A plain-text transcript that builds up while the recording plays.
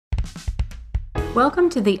Welcome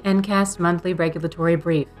to the Ncast Monthly Regulatory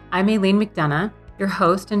Brief. I'm Aileen McDonough, your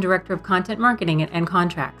host and Director of Content Marketing at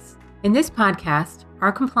Ncontracts. In this podcast,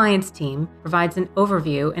 our compliance team provides an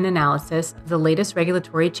overview and analysis of the latest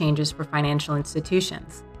regulatory changes for financial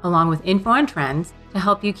institutions, along with info on trends to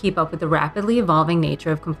help you keep up with the rapidly evolving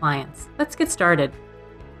nature of compliance. Let's get started.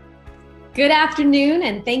 Good afternoon,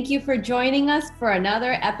 and thank you for joining us for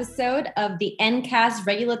another episode of the Ncast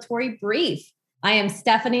Regulatory Brief. I am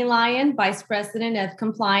Stephanie Lyon, Vice President of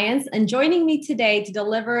Compliance, and joining me today to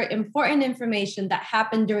deliver important information that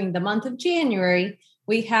happened during the month of January,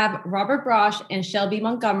 we have Robert Brosh and Shelby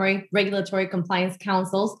Montgomery, Regulatory Compliance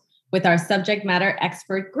Counsels, with our subject matter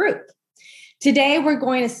expert group. Today, we're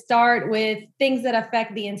going to start with things that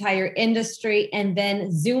affect the entire industry and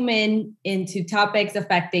then zoom in into topics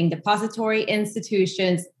affecting depository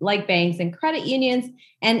institutions like banks and credit unions,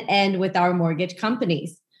 and end with our mortgage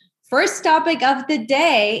companies. First topic of the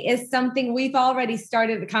day is something we've already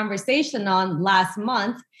started the conversation on last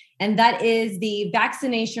month, and that is the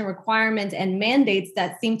vaccination requirements and mandates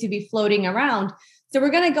that seem to be floating around. So we're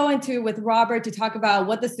going to go into with Robert to talk about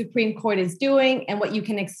what the Supreme Court is doing and what you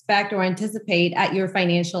can expect or anticipate at your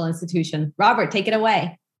financial institution. Robert, take it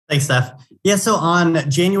away. Thanks, Steph. Yeah, so on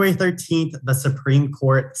January 13th, the Supreme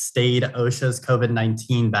Court stayed OSHA's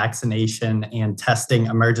COVID-19 vaccination and testing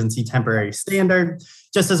emergency temporary standard.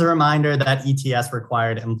 Just as a reminder, that ETS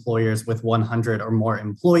required employers with 100 or more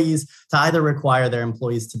employees to either require their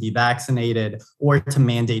employees to be vaccinated or to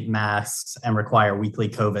mandate masks and require weekly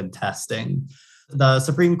COVID testing. The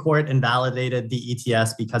Supreme Court invalidated the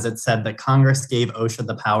ETS because it said that Congress gave OSHA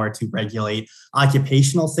the power to regulate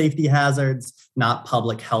occupational safety hazards, not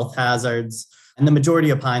public health hazards. And the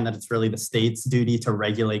majority opined that it's really the state's duty to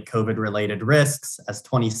regulate COVID-related risks, as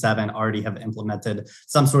 27 already have implemented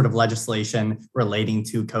some sort of legislation relating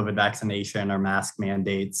to COVID vaccination or mask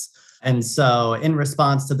mandates. And so in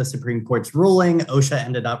response to the Supreme Court's ruling, OSHA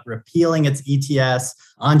ended up repealing its ETS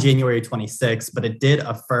on January 26, but it did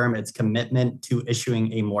affirm its commitment to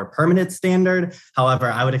issuing a more permanent standard. However,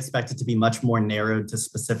 I would expect it to be much more narrowed to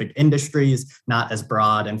specific industries, not as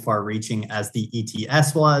broad and far-reaching as the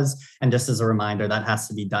ETS was. And just as a reminder, that has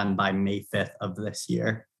to be done by May 5th of this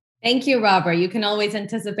year. Thank you, Robert. You can always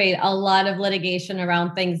anticipate a lot of litigation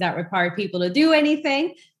around things that require people to do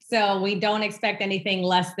anything. So we don't expect anything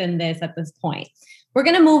less than this at this point. We're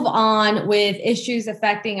going to move on with issues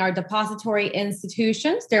affecting our depository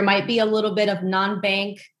institutions. There might be a little bit of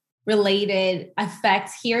non-bank related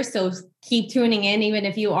effects here. So keep tuning in, even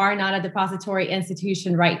if you are not a depository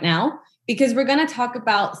institution right now, because we're going to talk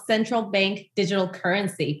about central bank digital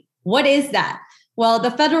currency. What is that? Well,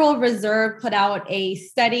 the Federal Reserve put out a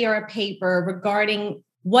study or a paper regarding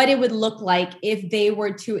what it would look like if they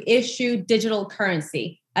were to issue digital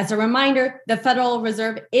currency. As a reminder, the Federal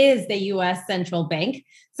Reserve is the U.S. central bank.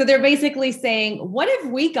 So they're basically saying, what if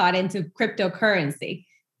we got into cryptocurrency?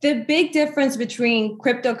 The big difference between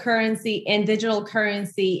cryptocurrency and digital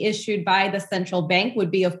currency issued by the central bank would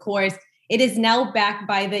be, of course, it is now backed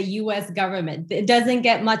by the U.S. government. It doesn't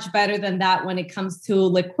get much better than that when it comes to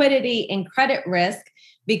liquidity and credit risk,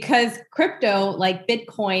 because crypto, like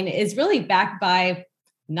Bitcoin, is really backed by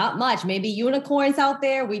not much, maybe unicorns out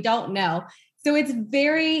there. We don't know. So it's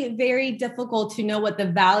very, very difficult to know what the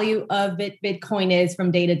value of Bitcoin is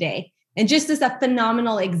from day to day. And just as a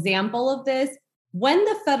phenomenal example of this, when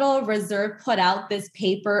the Federal Reserve put out this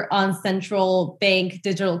paper on central bank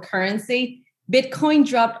digital currency, Bitcoin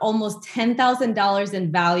dropped almost $10,000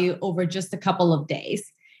 in value over just a couple of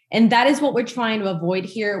days. And that is what we're trying to avoid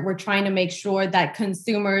here. We're trying to make sure that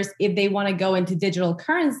consumers, if they want to go into digital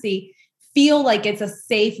currency, feel like it's a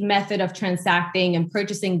safe method of transacting and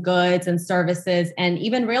purchasing goods and services and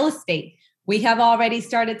even real estate. We have already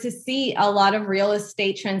started to see a lot of real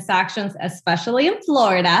estate transactions, especially in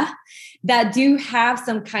Florida, that do have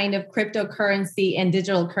some kind of cryptocurrency and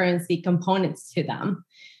digital currency components to them.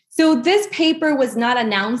 So this paper was not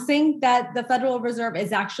announcing that the Federal Reserve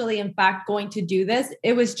is actually, in fact, going to do this.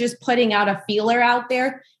 It was just putting out a feeler out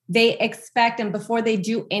there. They expect, and before they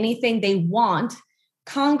do anything, they want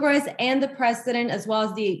Congress and the president, as well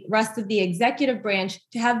as the rest of the executive branch,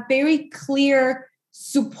 to have very clear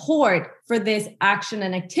support for this action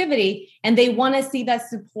and activity. And they want to see that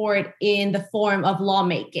support in the form of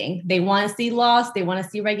lawmaking. They want to see laws, they want to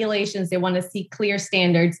see regulations, they want to see clear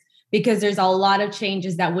standards, because there's a lot of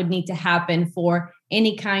changes that would need to happen for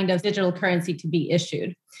any kind of digital currency to be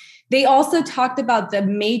issued. They also talked about the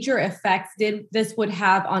major effects this would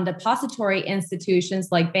have on depository institutions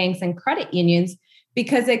like banks and credit unions,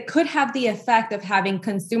 because it could have the effect of having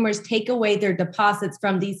consumers take away their deposits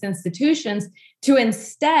from these institutions to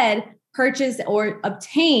instead purchase or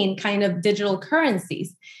obtain kind of digital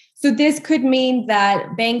currencies. So this could mean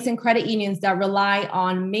that banks and credit unions that rely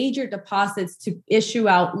on major deposits to issue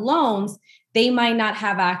out loans, they might not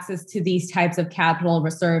have access to these types of capital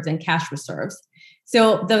reserves and cash reserves.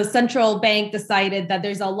 So the central bank decided that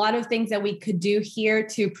there's a lot of things that we could do here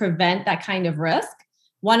to prevent that kind of risk.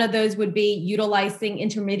 One of those would be utilizing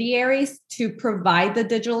intermediaries to provide the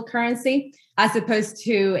digital currency, as opposed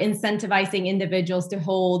to incentivizing individuals to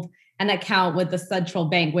hold an account with the central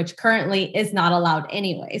bank, which currently is not allowed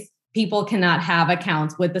anyways. People cannot have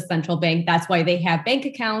accounts with the central bank. That's why they have bank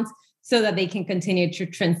accounts, so that they can continue to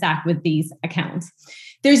transact with these accounts.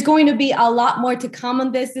 There's going to be a lot more to come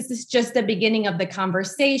on this. This is just the beginning of the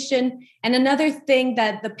conversation. And another thing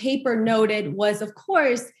that the paper noted was, of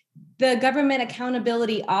course, the Government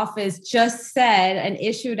Accountability Office just said and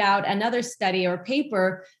issued out another study or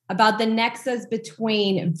paper about the nexus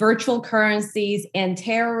between virtual currencies and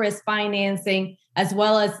terrorist financing, as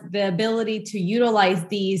well as the ability to utilize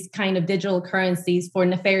these kind of digital currencies for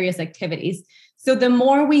nefarious activities. So the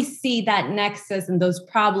more we see that nexus and those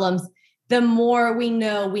problems, the more we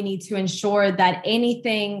know we need to ensure that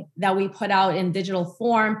anything that we put out in digital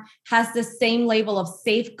form has the same level of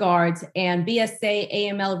safeguards and BSA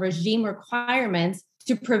AML regime requirements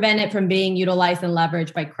to prevent it from being utilized and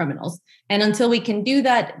leveraged by criminals. And until we can do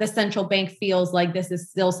that, the central bank feels like this is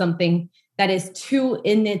still something that is too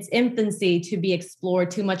in its infancy to be explored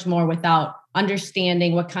too much more without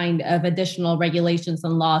understanding what kind of additional regulations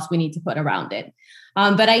and laws we need to put around it.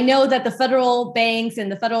 But I know that the federal banks and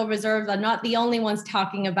the Federal Reserve are not the only ones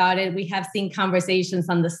talking about it. We have seen conversations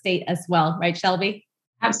on the state as well, right, Shelby?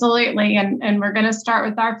 Absolutely. And we're going to start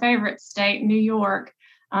with our favorite state, New York.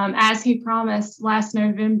 As he promised last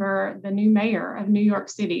November, the new mayor of New York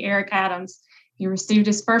City, Eric Adams, he received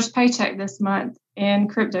his first paycheck this month in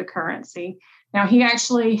cryptocurrency. Now, he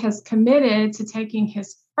actually has committed to taking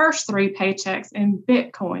his first 3 paychecks in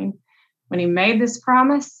Bitcoin. When he made this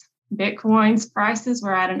promise, Bitcoin's prices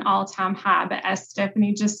were at an all-time high. But as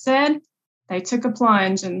Stephanie just said, they took a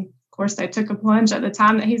plunge. And of course, they took a plunge at the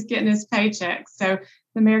time that he's getting his paycheck. So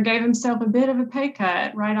the mayor gave himself a bit of a pay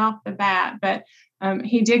cut right off the bat. But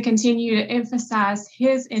he did continue to emphasize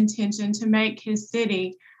his intention to make his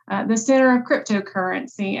city the center of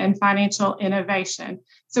cryptocurrency and financial innovation.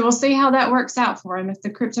 So we'll see how that works out for him. If the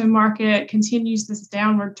crypto market continues this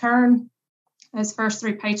downward turn, those first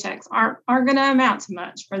 3 paychecks aren't going to amount to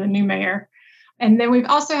much for the new mayor. And then we've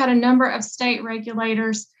also had a number of state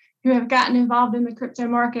regulators who have gotten involved in the crypto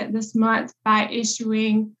market this month by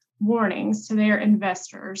issuing warnings to their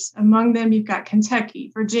investors. Among them, you've got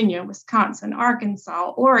Kentucky, Virginia, Wisconsin,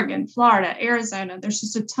 Arkansas, Oregon, Florida, Arizona. There's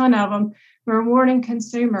just a ton of them who are warning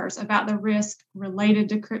consumers about the risk related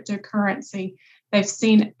to cryptocurrency. They've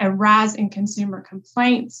seen a rise in consumer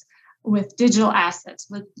complaints with digital assets,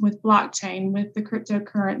 with blockchain, with the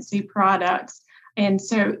cryptocurrency products. And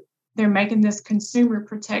so they're making this consumer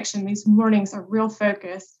protection, these warnings, a real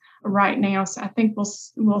focus right now. So I think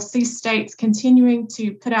we'll see states continuing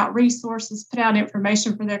to put out resources, put out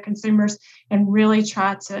information for their consumers, and really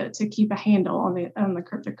try to keep a handle on the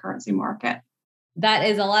cryptocurrency market. That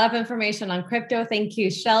is a lot of information on crypto. Thank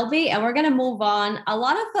you, Shelby. And we're going to move on. A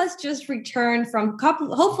lot of us just returned from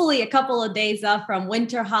hopefully a couple of days off from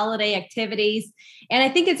winter holiday activities. And I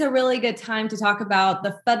think it's a really good time to talk about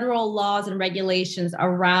the federal laws and regulations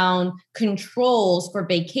around controls for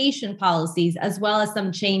vacation policies, as well as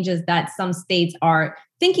some changes that some states are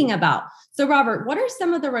thinking about. So, Robert, what are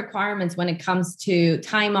some of the requirements when it comes to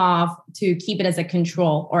time off to keep it as a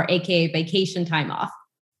control, or AKA vacation time off?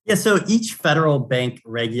 Yeah, so each federal bank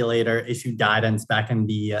regulator issued guidance back in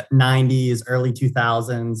the 90s, early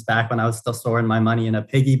 2000s, back when I was still storing my money in a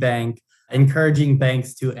piggy bank, encouraging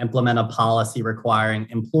banks to implement a policy requiring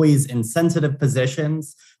employees in sensitive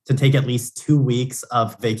positions to take at least 2 weeks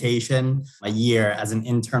of vacation a year as an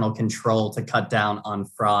internal control to cut down on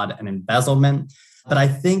fraud and embezzlement. But I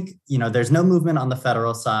think, there's no movement on the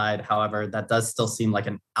federal side. However, that does still seem like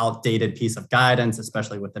an outdated piece of guidance,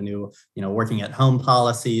 especially with the new, working at home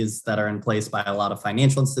policies that are in place by a lot of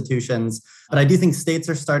financial institutions. But I do think states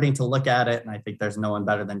are starting to look at it. And I think there's no one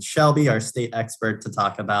better than Shelby, our state expert, to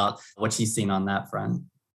talk about what she's seen on that front.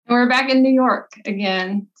 We're back in New York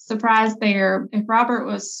again. Surprise there. If Robert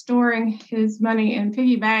was storing his money in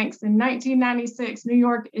piggy banks in 1996, New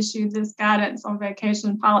York issued this guidance on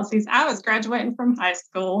vacation policies. I was graduating from high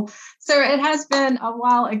school, so it has been a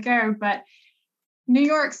while ago, but New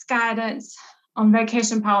York's guidance on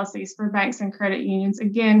vacation policies for banks and credit unions,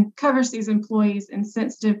 again, covers these employees in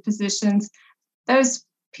sensitive positions. Those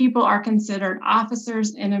people are considered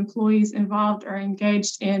officers and employees involved or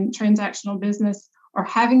engaged in transactional business or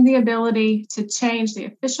having the ability to change the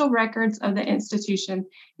official records of the institution,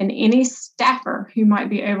 and any staffer who might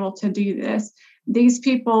be able to do this. These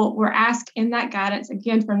people were asked in that guidance,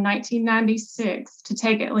 again from 1996, to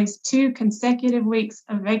take at least 2 consecutive weeks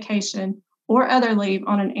of vacation or other leave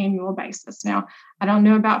on an annual basis. Now, I don't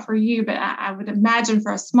know about for you, but I would imagine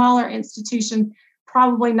for a smaller institution,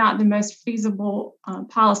 probably not the most feasible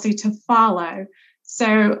policy to follow.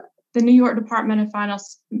 So the New York Department of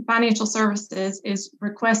Financial Services is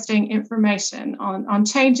requesting information on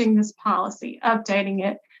changing this policy, updating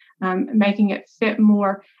it, making it fit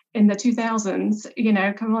more in the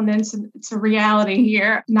 2000s, come on into reality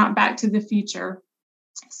here, not back to the future.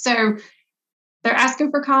 So they're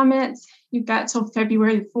asking for comments. You've got till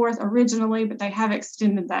February the 4th originally, but they have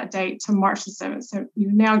extended that date to March the 7th. So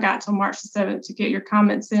you've now got till March the 7th to get your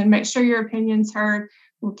comments in. Make sure your opinion's heard.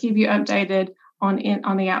 We'll keep you updated on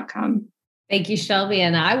the outcome. Thank you, Shelby.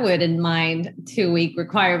 And I wouldn't mind 2-week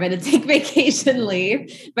requirement to take vacation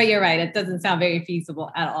leave, but you're right. It doesn't sound very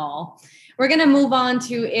feasible at all. We're going to move on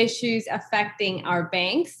to issues affecting our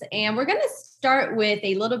banks. And we're going to start with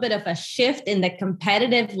a little bit of a shift in the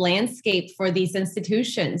competitive landscape for these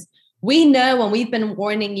institutions. We know, and we've been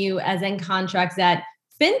warning you as Ncontracts, that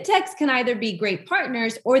fintechs can either be great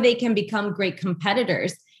partners or they can become great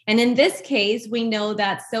competitors. And in this case, we know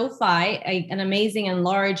that SoFi, an amazing and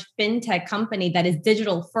large fintech company that is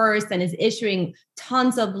digital first and is issuing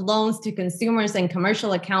tons of loans to consumers and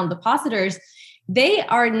commercial account depositors, they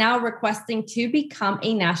are now requesting to become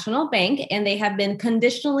a national bank, and they have been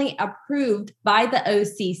conditionally approved by the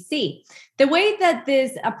OCC. The way that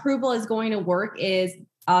this approval is going to work is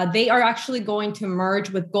they are actually going to merge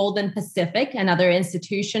with Golden Pacific, another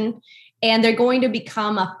institution, and they're going to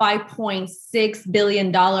become a $5.6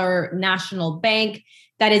 billion national bank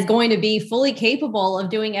that is going to be fully capable of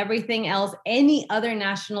doing everything else any other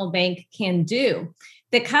national bank can do.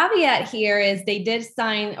 The caveat here is they did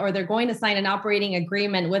sign, or they're going to sign, an operating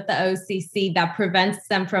agreement with the OCC that prevents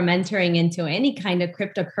them from entering into any kind of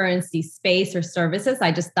cryptocurrency space or services.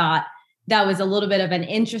 I just thought that was a little bit of an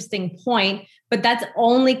interesting point, but that's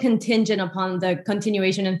only contingent upon the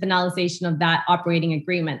continuation and finalization of that operating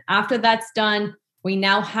agreement. After that's done, we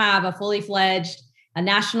now have a fully fledged a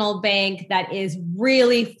national bank that is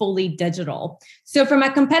really fully digital. So from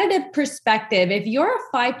a competitive perspective, if you're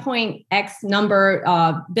a 5.x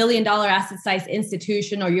number billion dollar asset size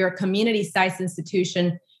institution, or you're a community size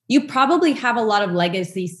institution, you probably have a lot of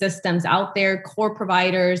legacy systems out there, core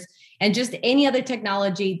providers, and just any other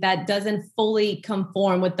technology that doesn't fully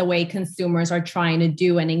conform with the way consumers are trying to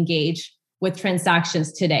do and engage with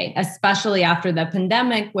transactions today, especially after the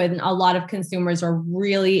pandemic, when a lot of consumers are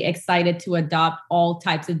really excited to adopt all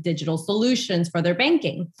types of digital solutions for their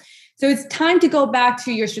banking. So it's time to go back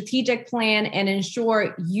to your strategic plan and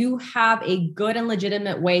ensure you have a good and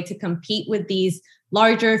legitimate way to compete with these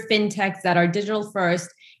larger fintechs that are digital first,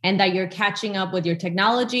 and that you're catching up with your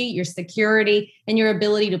technology, your security, and your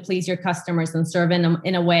ability to please your customers and serve them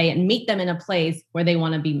in a way and meet them in a place where they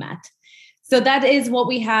want to be met. So that is what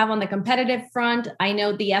we have on the competitive front. I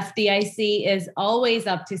know the FDIC is always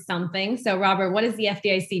up to something. So Robert, what is the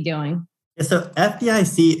FDIC doing? Yeah, so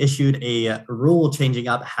FDIC issued a rule changing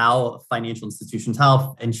up how financial institutions,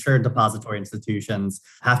 how insured depository institutions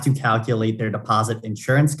have to calculate their deposit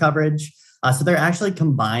insurance coverage. So they're actually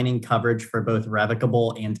combining coverage for both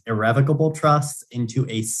revocable and irrevocable trusts into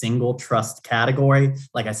a single trust category,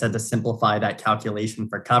 like I said, to simplify that calculation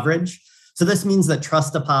for coverage. So this means that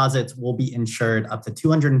trust deposits will be insured up to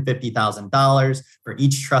 $250,000 for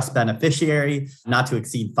each trust beneficiary, not to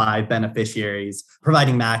exceed 5 beneficiaries,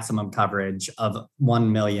 providing maximum coverage of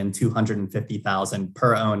 $1,250,000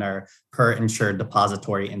 per owner per insured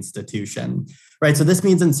depository institution. Right. So this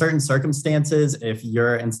means in certain circumstances, if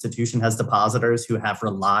your institution has depositors who have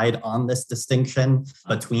relied on this distinction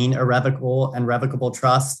between irrevocable and revocable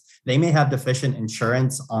trusts, they may have deficient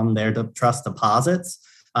insurance on their trust deposits.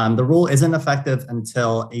 The rule isn't effective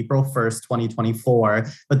until April 1st, 2024,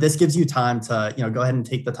 but this gives you time to, go ahead and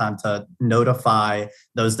take the time to notify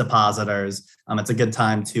those depositors. It's a good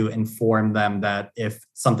time to inform them that if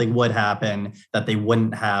something would happen, that they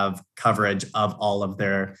wouldn't have coverage of all of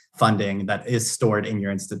their funding that is stored in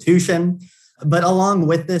your institution. But along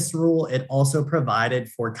with this rule, it also provided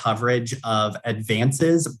for coverage of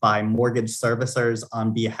advances by mortgage servicers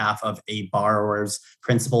on behalf of a borrower's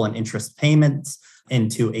principal and interest payments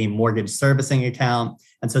into a mortgage servicing account.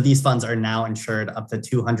 And so these funds are now insured up to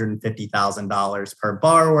 $250,000 per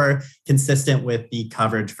borrower, consistent with the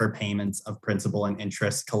coverage for payments of principal and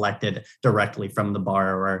interest collected directly from the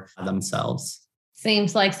borrower themselves.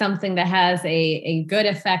 Seems like something that has a good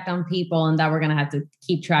effect on people and that we're going to have to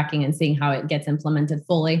keep tracking and seeing how it gets implemented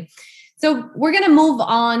fully. So we're going to move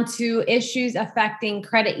on to issues affecting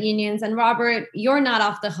credit unions. And Robert, you're not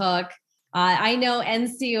off the hook. I know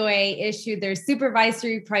NCUA issued their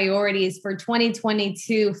supervisory priorities for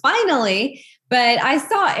 2022 finally, but I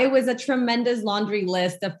saw it was a tremendous laundry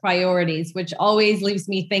list of priorities, which always leaves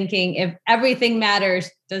me thinking, if everything matters,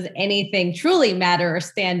 does anything truly matter or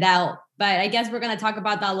stand out? But I guess we're going to talk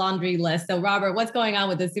about that laundry list. So Robert, what's going on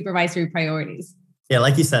with the supervisory priorities? Yeah,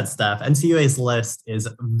 like you said, Steph, NCUA's list is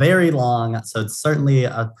very long, so it's certainly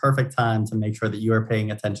a perfect time to make sure that you are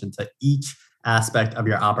paying attention to each aspect of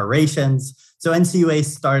your operations. So NCUA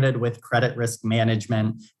started with credit risk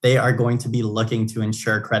management. They are going to be looking to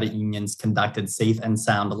ensure credit unions conducted safe and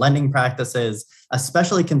sound lending practices,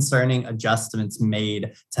 especially concerning adjustments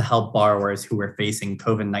made to help borrowers who were facing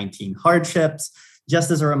COVID-19 hardships.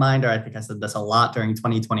 Just as a reminder, I think I said this a lot during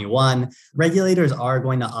 2021, regulators are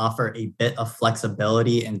going to offer a bit of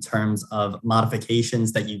flexibility in terms of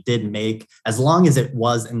modifications that you did make, as long as it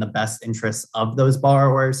was in the best interests of those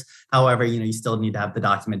borrowers. However, you still need to have the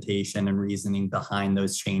documentation and reasoning behind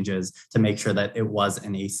those changes to make sure that it was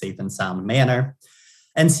in a safe and sound manner.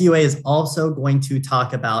 NCUA is also going to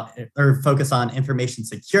talk about or focus on information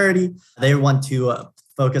security. They want to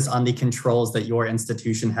focus on the controls that your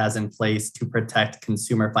institution has in place to protect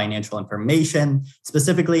consumer financial information,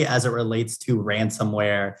 specifically as it relates to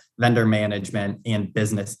ransomware, vendor management, and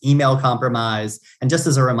business email compromise. And just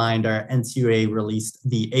as a reminder, NCUA released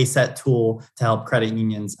the ASET tool to help credit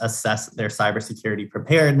unions assess their cybersecurity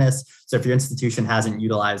preparedness. So if your institution hasn't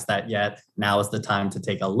utilized that yet, now is the time to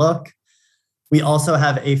take a look. We also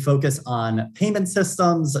have a focus on payment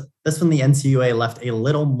systems. This one, the NCUA left a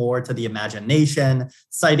little more to the imagination,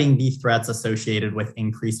 citing the threats associated with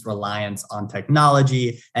increased reliance on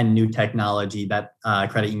technology and new technology that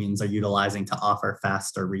credit unions are utilizing to offer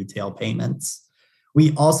faster retail payments.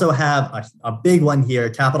 We also have a big one here,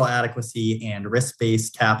 capital adequacy and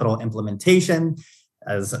risk-based capital implementation.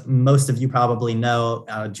 As most of you probably know,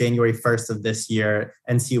 January 1st of this year,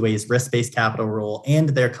 NCUA's risk-based capital rule and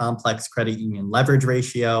their complex credit union leverage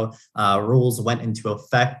ratio rules went into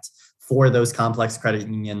effect for those complex credit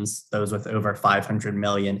unions, those with over 500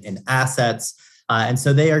 million in assets. And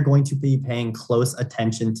so they are going to be paying close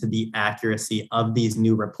attention to the accuracy of these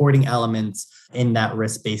new reporting elements in that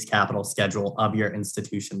risk-based capital schedule of your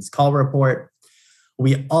institution's call report.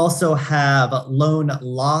 We also have loan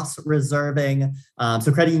loss reserving.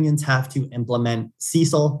 So credit unions have to implement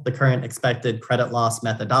CECL, the current expected credit loss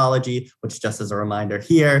methodology, which, just as a reminder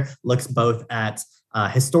here, looks both at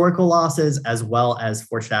historical losses as well as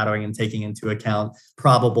foreshadowing and taking into account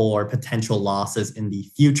probable or potential losses in the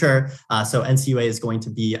future. So NCUA is going to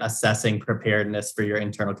be assessing preparedness for your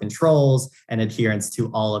internal controls and adherence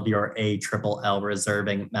to all of your ALLL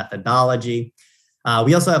reserving methodology.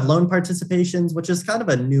 We also have loan participations, which is kind of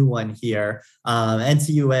a new one here.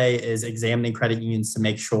 NCUA is examining credit unions to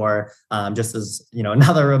make sure, just as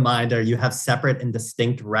another reminder, you have separate and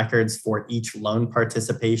distinct records for each loan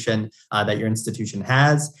participation that your institution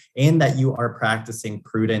has, and that you are practicing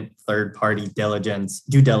prudent third-party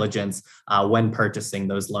due diligence when purchasing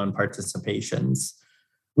those loan participations.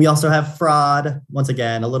 We also have fraud, once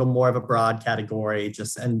again, a little more of a broad category,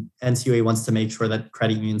 and NCUA wants to make sure that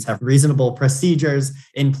credit unions have reasonable procedures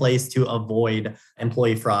in place to avoid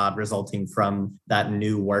employee fraud resulting from that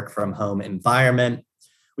new work from home environment.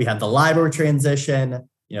 We have the LIBOR transition.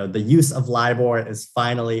 The use of LIBOR has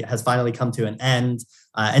finally come to an end.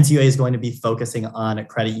 NCUA is going to be focusing on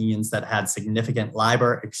credit unions that had significant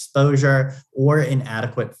LIBOR exposure or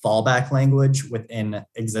inadequate fallback language within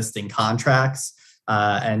existing contracts.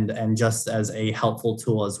 And just as a helpful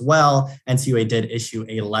tool as well, NCUA did issue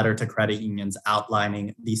a letter to credit unions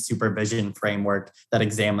outlining the supervision framework that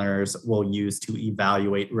examiners will use to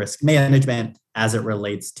evaluate risk management as it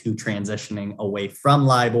relates to transitioning away from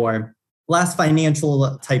LIBOR. Last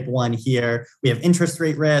financial type one here, we have interest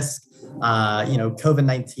rate risk.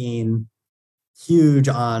 COVID-19, huge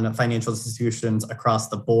on financial institutions across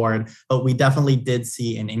the board, but we definitely did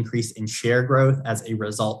see an increase in share growth as a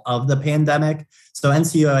result of the pandemic. So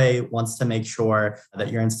NCUA wants to make sure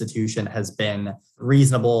that your institution has been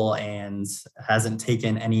reasonable and hasn't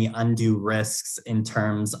taken any undue risks in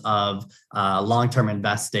terms of long-term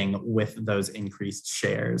investing with those increased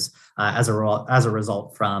shares as a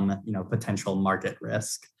result from potential market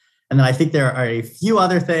risk. And then I think there are a few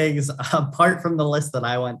other things apart from the list that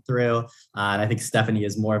I went through. And I think Stephanie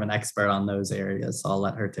is more of an expert on those areas, so I'll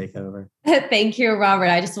let her take over. Thank you, Robert.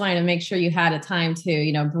 I just wanted to make sure you had a time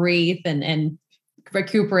to, breathe and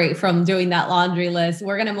recuperate from doing that laundry list.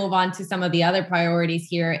 We're going to move on to some of the other priorities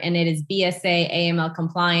here, and it is BSA, AML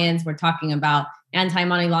compliance. We're talking about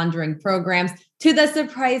anti-money laundering programs, to the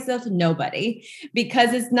surprise of nobody,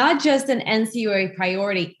 because it's not just an NCUA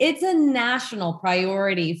priority, it's a national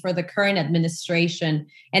priority for the current administration.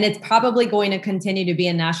 And it's probably going to continue to be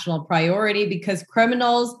a national priority because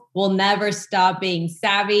criminals will never stop being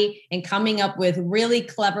savvy and coming up with really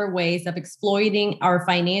clever ways of exploiting our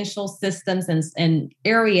financial systems and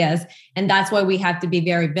areas. And that's why we have to be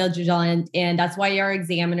very vigilant. And that's why our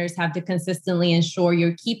examiners have to consistently ensure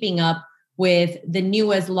you're keeping up with the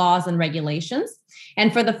newest laws and regulations.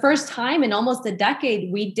 And for the first time in almost a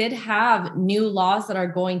decade, we did have new laws that are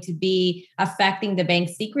going to be affecting the Bank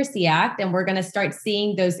Secrecy Act. And we're going to start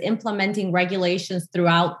seeing those implementing regulations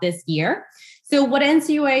throughout this year. So what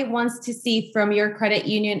NCUA wants to see from your credit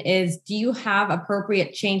union is, do you have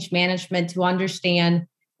appropriate change management to understand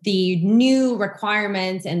the new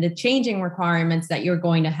requirements and the changing requirements that you're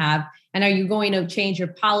going to have? And are you going to change your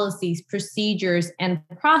policies, procedures, and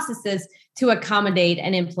processes to accommodate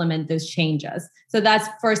and implement those changes? So that's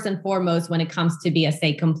first and foremost when it comes to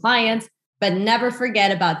BSA compliance, but never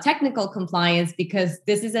forget about technical compliance, because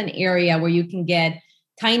this is an area where you can get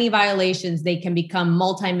tiny violations. They can become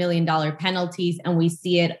multi-million-dollar penalties, and we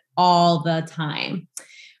see it all the time.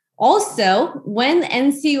 Also, when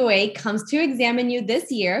NCUA comes to examine you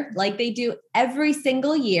this year, like they do every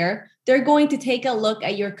single year, they're going to take a look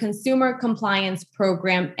at your consumer compliance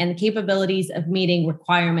program and capabilities of meeting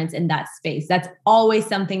requirements in that space. That's always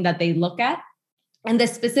something that they look at. And the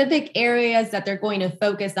specific areas that they're going to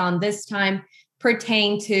focus on this time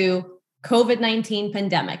pertain to COVID-19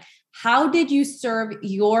 pandemic. How did you serve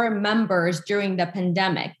your members during the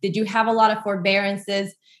pandemic? Did you have a lot of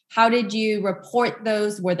forbearances? How did you report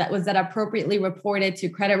those? Was that appropriately reported to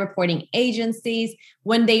credit reporting agencies?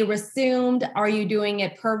 When they resumed, are you doing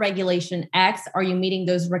it per Regulation X? Are you meeting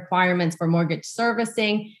those requirements for mortgage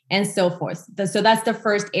servicing and so forth? So that's the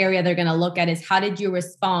first area they're going to look at, is how did you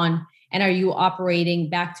respond? And are you operating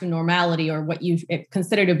back to normality, or what you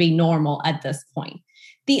consider to be normal at this point?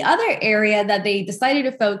 The other area that they decided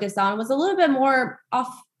to focus on was a little bit more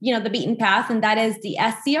off, the beaten path, and that is the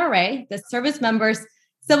SCRA, the Service Members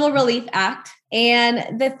Civil Relief Act.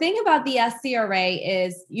 And the thing about the SCRA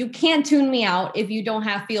is you can't tune me out if you don't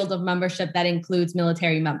have field of membership that includes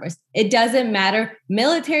military members. It doesn't matter.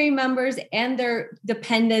 Military members and their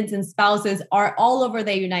dependents and spouses are all over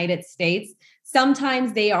the United States.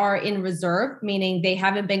 Sometimes they are in reserve, meaning they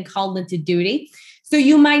haven't been called into duty. So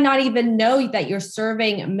you might not even know that you're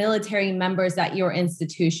serving military members at your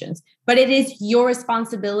institutions, but it is your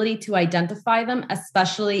responsibility to identify them,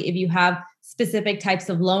 especially if you have specific types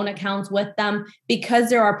of loan accounts with them, because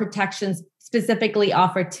there are protections specifically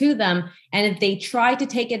offered to them. And if they try to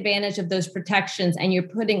take advantage of those protections and you're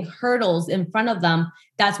putting hurdles in front of them,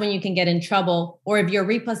 that's when you can get in trouble. Or if you're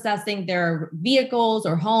repossessing their vehicles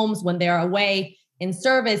or homes when they're away in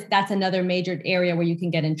service, that's another major area where you can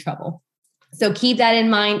get in trouble. So keep that in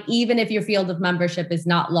mind. Even if your field of membership is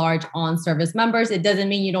not large on service members, it doesn't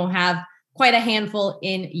mean you don't have quite a handful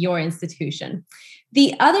in your institution.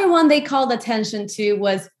 The other one they called attention to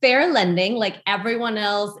was fair lending, like everyone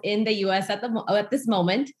else in the US at this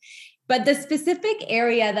moment. But the specific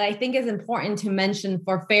area that I think is important to mention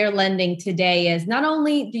for fair lending today is not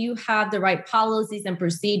only do you have the right policies and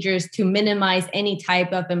procedures to minimize any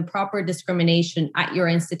type of improper discrimination at your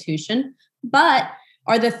institution, but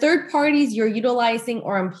are the third parties you're utilizing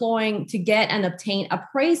or employing to get and obtain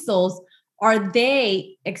appraisals, are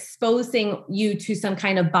they exposing you to some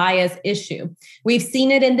kind of bias issue? We've seen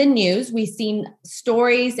it in the news. We've seen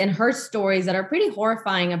stories and heard stories that are pretty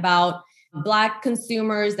horrifying about Black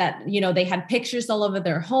consumers that, they had pictures all over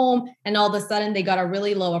their home, and all of a sudden they got a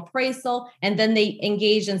really low appraisal. And then they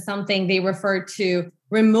engaged in something they referred to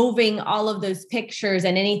removing all of those pictures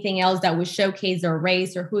and anything else that would showcase their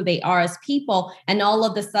race or who they are as people. And all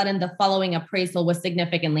of a sudden the following appraisal was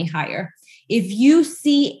significantly higher. If you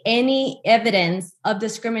see any evidence of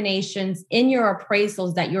discriminations in your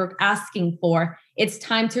appraisals that you're asking for, it's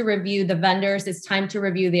time to review the vendors. It's time to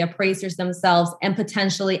review the appraisers themselves and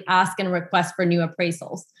potentially ask and request for new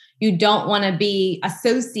appraisals. You don't want to be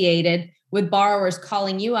associated with borrowers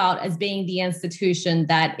calling you out as being the institution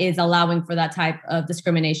that is allowing for that type of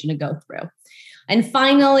discrimination to go through. And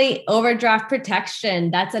finally, overdraft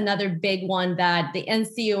protection. That's another big one that the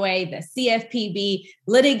NCUA, the CFPB,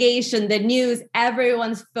 litigation, the news,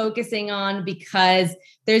 everyone's focusing on because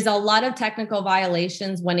there's a lot of technical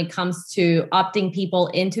violations when it comes to opting people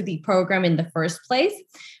into the program in the first place.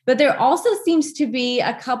 But there also seems to be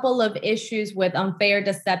a couple of issues with unfair,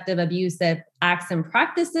 deceptive, abusive acts and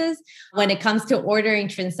practices when it comes to ordering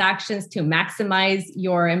transactions to maximize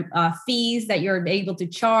your fees that you're able to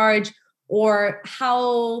charge, or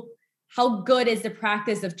how good is the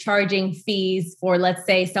practice of charging fees for, let's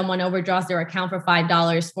say, someone overdraws their account for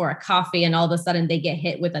 $5 for a coffee and all of a sudden they get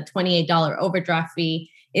hit with a $28 overdraft fee.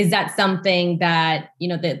 Is that something that,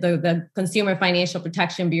 the Consumer Financial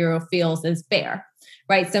Protection Bureau feels is fair?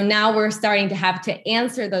 Right. So now we're starting to have to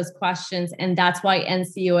answer those questions. And that's why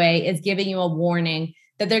NCUA is giving you a warning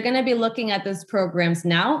that they're going to be looking at those programs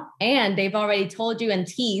now. And they've already told you and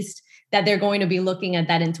teased that they're going to be looking at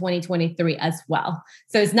that in 2023 as well.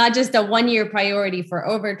 So it's not just a 1-year priority for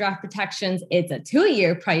overdraft protections, it's a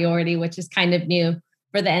 2-year priority, which is kind of new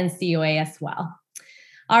for the NCUA as well.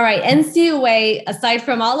 All right, NCUA, aside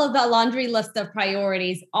from all of the laundry list of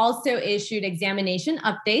priorities, also issued examination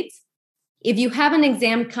updates. If you have an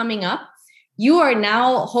exam coming up, you are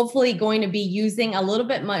now hopefully going to be using a little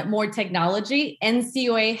bit more technology.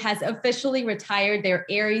 NCUA has officially retired their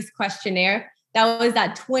ARIES questionnaire. That was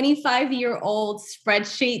that 25-year-old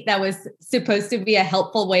spreadsheet that was supposed to be a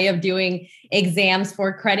helpful way of doing exams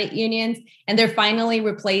for credit unions. And they're finally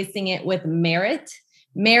replacing it with Merit.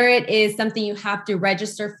 Merit is something you have to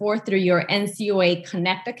register for through your NCUA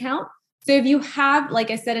Connect account. So if you have,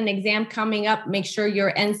 like I said, an exam coming up, make sure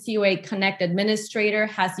your NCUA Connect administrator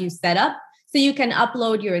has you set up so you can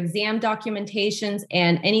upload your exam documentations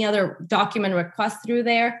and any other document requests through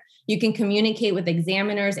there. You can communicate with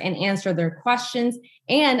examiners and answer their questions.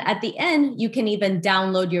 And at the end, you can even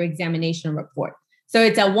download your examination report. So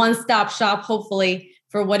it's a one-stop shop, hopefully,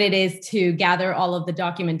 for what it is to gather all of the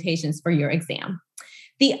documentations for your exam.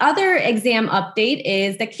 The other exam update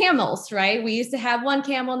is the camels, right? We used to have one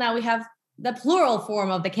camel. Now we have the plural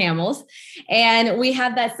form of the camels. And we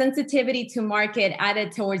have that sensitivity to market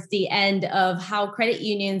added towards the end of how credit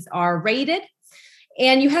unions are rated.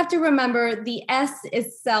 And you have to remember the S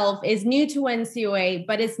itself is new to NCUA,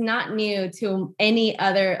 but it's not new to any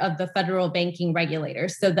other of the federal banking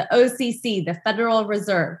regulators. So the OCC, the Federal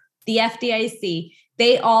Reserve, the FDIC,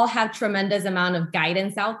 they all have tremendous amount of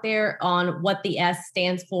guidance out there on what the S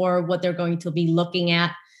stands for, what they're going to be looking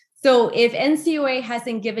at. So if NCUA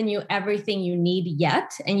hasn't given you everything you need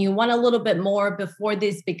yet, and you want a little bit more before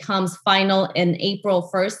this becomes final in April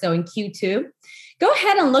 1st, so in Q2, go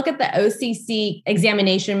ahead and look at the OCC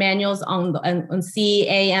examination manuals on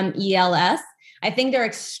CAMELS. I think they're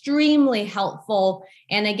extremely helpful.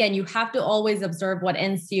 And again, you have to always observe what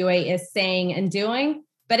NCUA is saying and doing,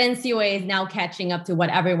 but NCUA is now catching up to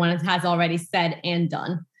what everyone has already said and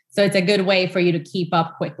done. So it's a good way for you to keep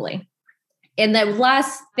up quickly. And the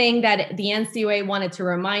last thing that the NCUA wanted to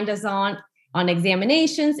remind us on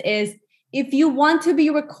examinations is if you want to be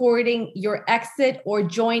recording your exit or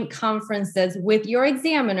joint conferences with your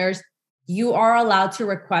examiners, you are allowed to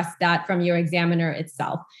request that from your examiner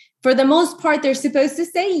itself. For the most part, they're supposed to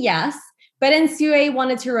say yes, but NCUA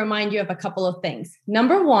wanted to remind you of a couple of things.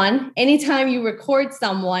 Number one, anytime you record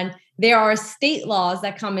someone, there are state laws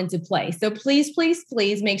that come into play. So please, please,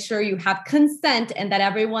 please make sure you have consent and that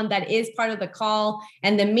everyone that is part of the call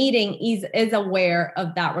and the meeting is aware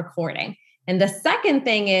of that recording. And the second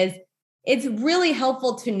thing is, it's really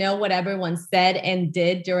helpful to know what everyone said and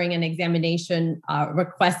did during an examination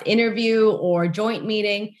request interview or joint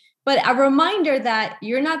meeting, but a reminder that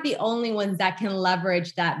you're not the only ones that can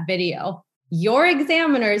leverage that video. Your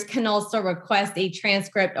examiners can also request a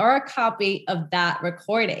transcript or a copy of that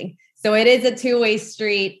recording. So it is a two-way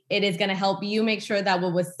street. It is going to help you make sure that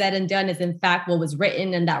what was said and done is in fact what was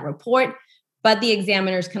written in that report, but the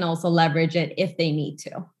examiners can also leverage it if they need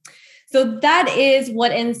to. So that is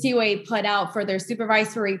what NCUA put out for their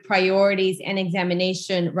supervisory priorities and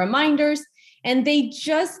examination reminders. And they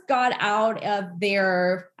just got out of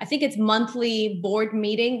their, I think it's monthly board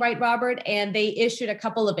meeting, right, Robert? And they issued a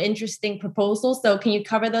couple of interesting proposals. So can you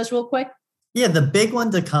cover those real quick? Yeah, the big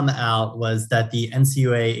one to come out was that the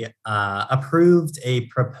NCUA approved a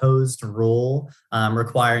proposed rule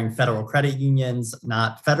requiring federal credit unions,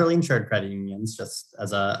 not federally insured credit unions, just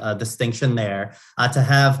as a distinction there, to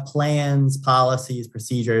have plans, policies,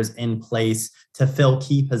 procedures in place to fill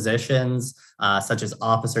key positions such as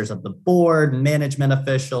officers of the board, management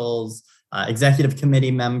officials, executive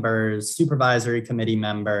committee members, supervisory committee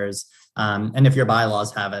members, and if your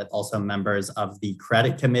bylaws have it, also members of the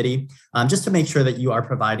credit committee, just to make sure that you are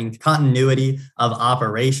providing continuity of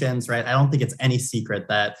operations, right? I don't think it's any secret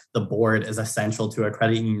that the board is essential to a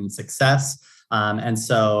credit union's success. And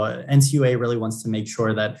so NCUA really wants to make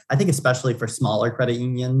sure that, I think especially for smaller credit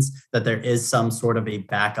unions, that there is some sort of a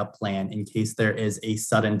backup plan in case there is a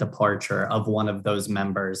sudden departure of one of those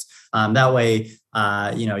members. That way,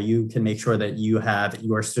 you can make sure that you have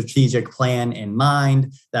your strategic plan in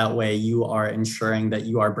mind. That way you are ensuring that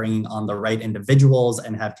you are bringing on the right individuals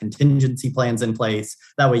and have contingency plans in place.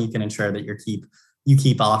 That way you can ensure that you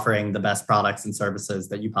keep offering the best products and services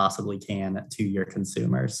that you possibly can to your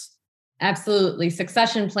consumers. Absolutely.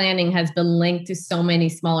 Succession planning has been linked to so many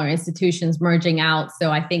smaller institutions merging out.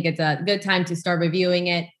 So I think it's a good time to start reviewing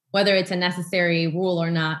it, whether it's a necessary rule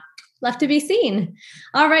or not. Left to be seen.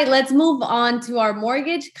 All right, let's move on to our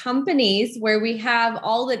mortgage companies, where we have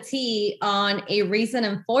all the tea on a recent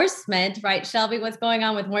enforcement, right? Shelby, what's going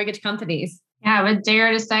on with mortgage companies? Yeah, I would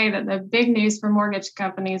dare to say that the big news for mortgage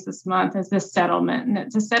companies this month is this settlement. And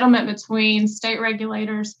it's a settlement between state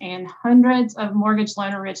regulators and hundreds of mortgage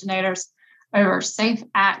loan originators over SAFE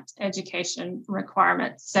Act education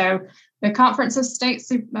requirements. So the Conference of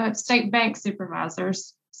State Bank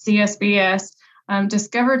Supervisors, CSBS,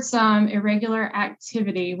 discovered some irregular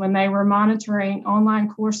activity when they were monitoring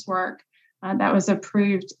online coursework that was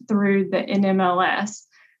approved through the NMLS.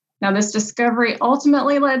 Now, this discovery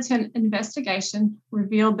ultimately led to an investigation,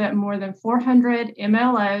 revealed that more than 400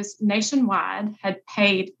 MLOs nationwide had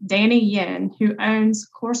paid Danny Yin, who owns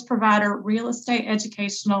course provider Real Estate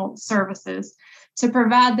Educational Services, to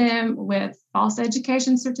provide them with false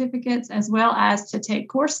education certificates, as well as to take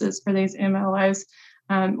courses for these MLOs,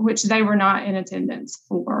 which they were not in attendance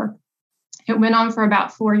for. It went on for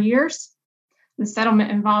about 4 years. The settlement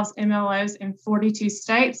involves MLOs in 42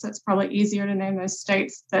 states. So it's probably easier to name those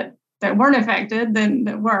states that weren't affected than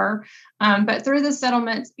that were. But through the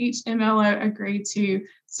settlement, each MLO agreed to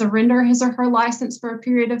surrender his or her license for a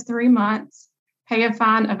period of 3 months, pay a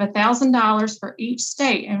fine of $1,000 for each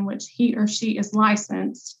state in which he or she is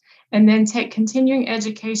licensed, and then take continuing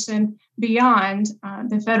education beyond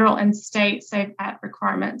the federal and state SAFE Act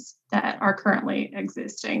requirements that are currently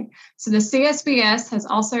existing. So the CSBS has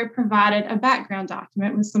also provided a background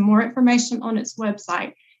document with some more information on its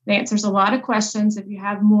website. It answers a lot of questions if you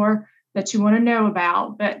have more that you want to know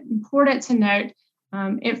about, but important to note,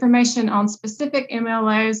 information on specific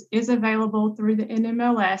MLOs is available through the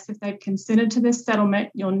NMLS. If they've consented to this settlement,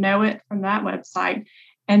 you'll know it from that website.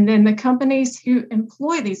 And then the companies who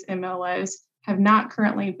employ these MLOs have not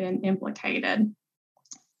currently been implicated.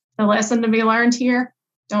 The lesson to be learned here,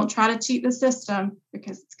 don't try to cheat the system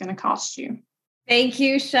because it's going to cost you. Thank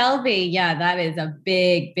you, Shelby. Yeah, that is a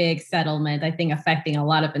big, big settlement, I think, affecting a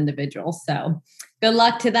lot of individuals. So good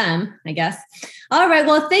luck to them, I guess. All right.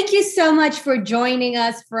 Well, thank you so much for joining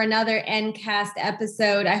us for another Ncast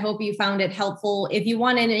episode. I hope you found it helpful. If you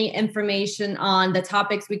want any information on the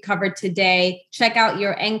topics we covered today, check out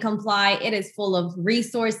your Ncomply. It is full of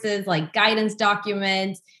resources like guidance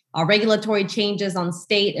documents, regulatory changes on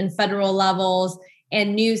state and federal levels,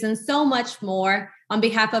 and news and so much more. On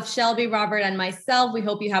behalf of Shelby, Robert, and myself, we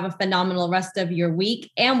hope you have a phenomenal rest of your week,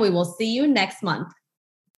 and we will see you next month.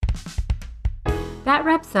 That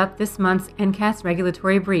wraps up this month's Ncast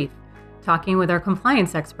Regulatory Brief, talking with our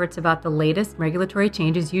compliance experts about the latest regulatory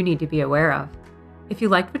changes you need to be aware of. If you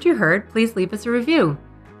liked what you heard, please leave us a review.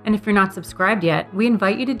 And if you're not subscribed yet, we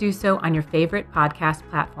invite you to do so on your favorite podcast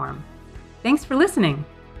platform. Thanks for listening.